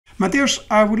Mateusz,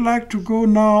 I would like to go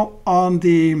now on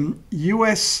the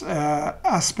US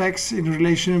aspects in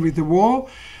relation with the war.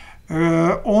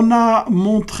 On a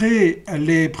montré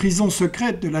les prisons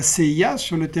secrètes de la CIA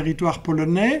sur le territoire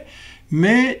polonais,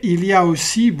 mais il y a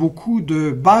aussi beaucoup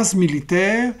de bases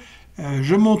militaires.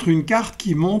 Je montre une carte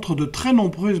qui montre de très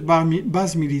nombreuses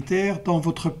bases militaires dans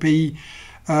votre pays.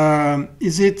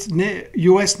 Is it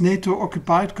US NATO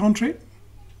occupied country?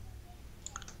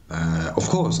 Of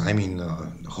course, I mean,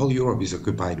 the whole Europe is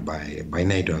occupied by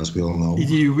NATO, as we all know. Il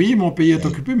dit oui, mon pays est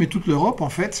occupé, mais toute l'Europe en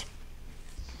fait.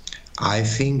 I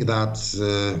think that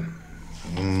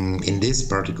in this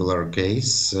particular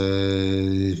case,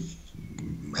 a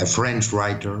French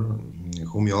writer,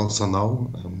 whom you also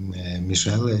know,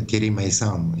 Michel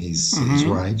Collon, is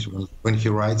right when he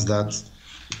writes that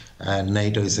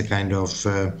NATO is a kind of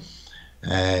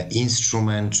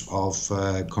instrument of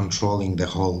controlling the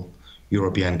whole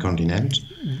European continent.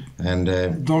 And,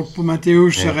 donc pour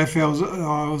Mateusz, se réfère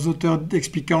aux auteurs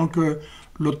expliquant que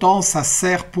l'OTAN, ça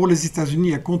sert pour les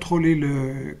États-Unis à contrôler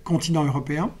le continent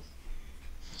européen.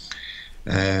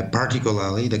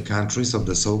 Particularly the countries of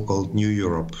the so-called New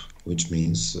Europe, which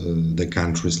means the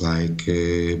countries like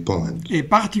Poland. Et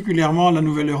particulièrement la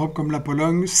Nouvelle Europe comme la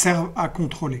Pologne servent à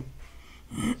contrôler.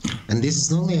 And this is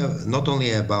not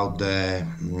only about the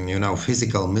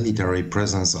physical military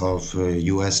presence of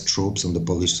US troops on the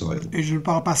Polish soil. Et je ne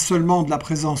parle pas seulement de la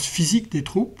présence physique des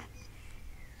troupes.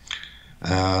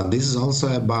 This is also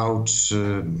about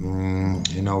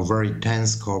very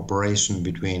tense cooperation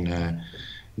between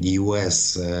the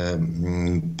US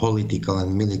political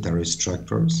and military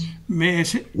structures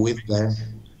with the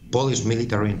Polish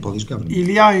military and Polish government.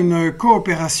 Il y a une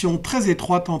coopération très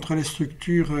étroite entre les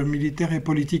structures militaires et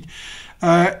politiques.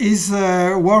 Is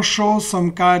Warsaw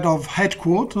some kind of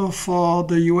headquarter for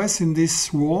the US in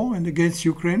this war and against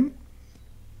Ukraine?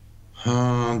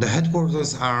 The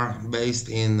headquarters are based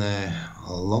in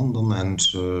London and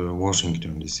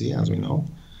Washington, D.C., as we know.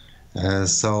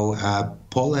 So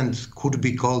Poland could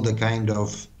be called a kind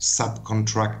of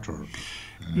subcontractor.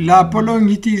 La Pologne,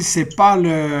 dit-il, c'est pas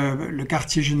le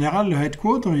quartier général, le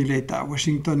headquarter, il est à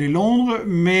Washington et Londres,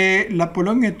 mais la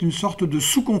Pologne est une sorte de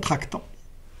sous-contractant.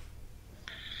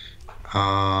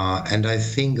 And I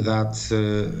think that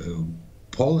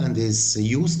Poland is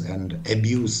used and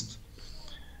abused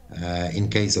in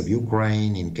case of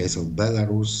Ukraine, in case of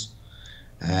Belarus,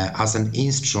 as an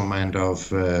instrument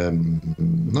of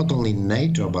not only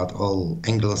NATO but all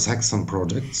Anglo-Saxon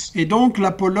projects. Et donc la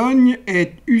Pologne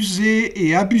est usée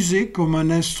et abusée comme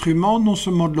un instrument non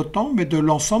seulement de l'OTAN mais de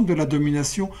l'ensemble de la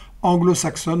domination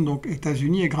anglo-saxonne, donc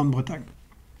États-Unis et Grande-Bretagne.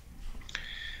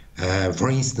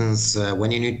 For instance,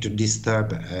 when you need to disturb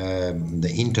the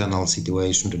internal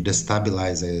situation to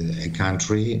destabilize a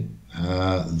country,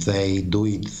 they do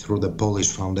it through the Polish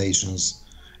foundations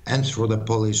and through the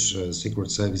Polish secret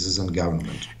services and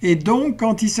government. Et donc,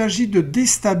 quand il s'agit de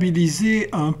déstabiliser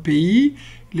un pays,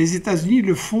 les États-Unis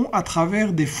le font à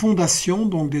travers des fondations,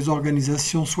 donc des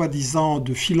organisations soi-disant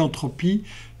de philanthropie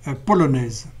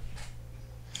polonaises.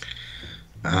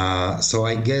 So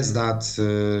I guess that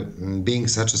being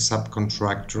such a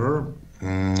subcontractor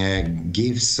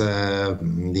gives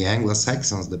the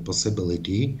Anglo-Saxons the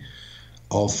possibility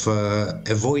of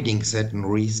avoiding certain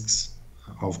risks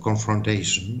of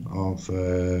confrontation, of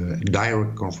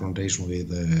direct confrontation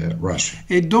with Russia.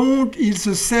 Et donc, ils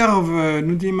se servent,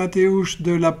 nous dit Mateusz,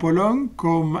 de la Pologne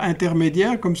comme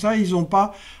intermédiaire, comme ça, ils n'ont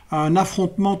pas un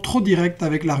affrontement trop direct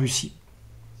avec la Russie.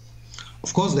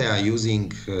 Of course, they are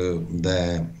using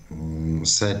the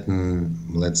certain,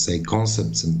 let's say,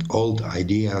 concepts and old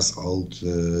ideas,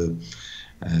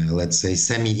 let's say,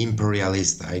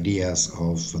 semi-imperialist ideas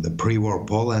of the pre-war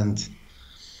Poland,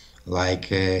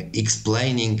 like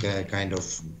explaining a kind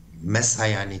of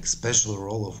messianic special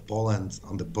role of Poland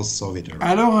on the post-Soviet era.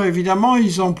 Alors évidemment,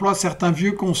 ils emploient certains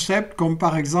vieux concepts, comme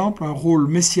par exemple un rôle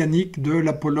messianique de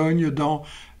la Pologne dans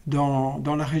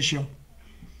la région.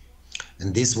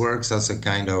 And this works as a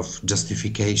kind of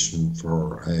justification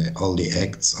for all the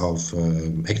acts of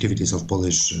activities of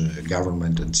Polish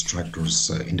government and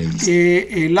structures in the East.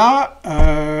 Et là,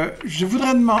 je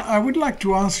voudrais demander, I would like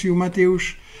to ask you,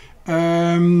 Mateusz,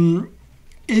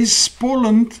 is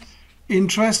Poland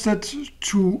interested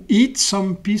to eat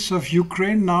some piece of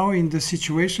Ukraine now in the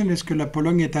situation? Est-ce que la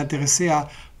Pologne est intéressée à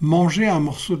manger un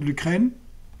morceau de l'Ukraine?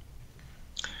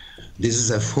 This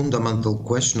is a fundamental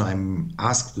question. I'm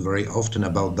asked very often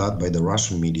about that by the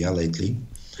Russian media lately.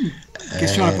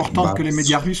 Question importante que les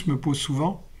médias russes me posent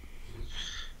souvent.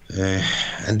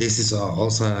 And this is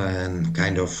also a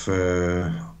kind of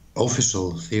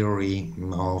official theory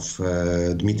of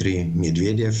Dmitry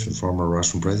Medvedev, former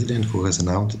Russian president, who has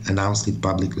announced it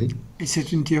publicly. Et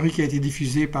c'est une théorie qui a été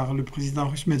diffusée par le président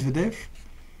russe Medvedev.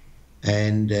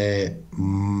 And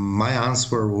my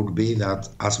answer would be that,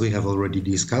 as we have already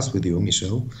discussed with you,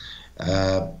 Michel,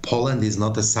 Poland is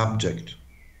not a subject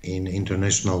in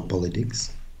international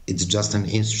politics. It's just an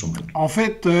instrument. En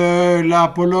fait, la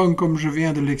Pologne, comme je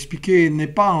viens de l'expliquer, n'est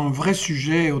pas un vrai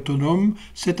sujet autonome,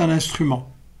 c'est un instrument.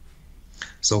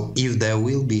 So if there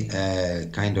will be a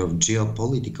kind of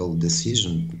geopolitical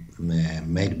decision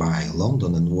made by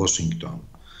London and Washington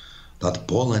that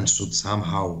Poland should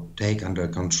somehow take under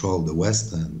control the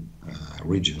western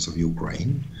regions of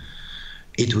Ukraine,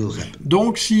 it will happen.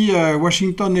 Donc si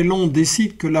Washington et Londres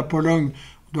décident que la Pologne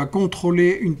doit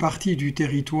contrôler une partie du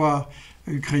territoire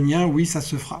ukrainien, oui, ça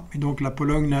se fera. Et donc la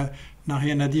Pologne n'a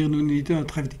rien à dire, nous n'étions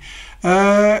notre avis.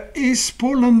 Is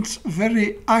Poland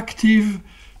very active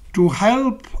to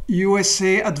help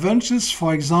USA advances,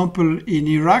 for example, in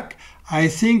Iraq? I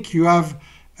think you have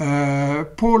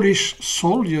Polish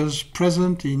soldiers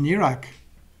present in Iraq.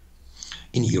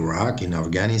 In Iraq, in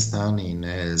Afghanistan,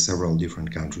 in several different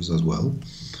countries as well,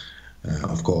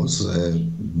 of course.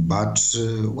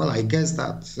 Well, I guess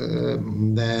that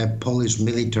the Polish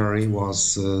military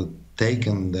was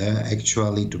taken there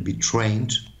actually to be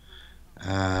trained.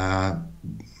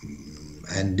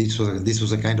 And this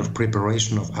was a kind of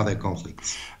preparation of other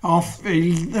conflicts.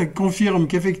 Il confirme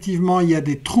qu'effectivement, il y a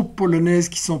des troupes polonaises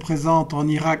qui sont présentes en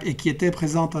Irak et qui étaient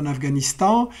présentes en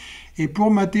Afghanistan. Et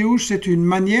pour Mateusz, c'est une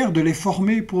manière de les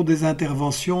former pour des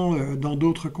interventions dans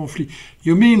d'autres conflits.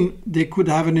 You mean they could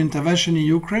have an intervention in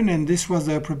Ukraine and this was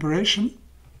their preparation?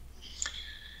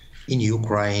 In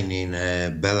Ukraine, in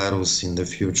Belarus in the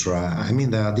future, I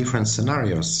mean, there are different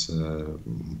scenarios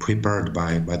prepared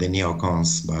by the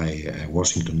neocons, by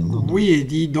Washington and London. Oui, et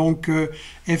dit donc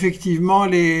effectivement,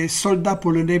 les soldats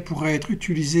polonais pourraient être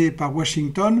utilisés par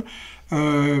Washington,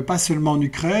 pas seulement en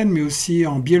Ukraine, mais aussi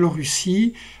en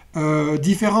Biélorussie.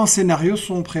 Différents scénarios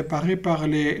sont préparés par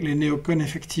les néocons,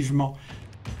 effectivement.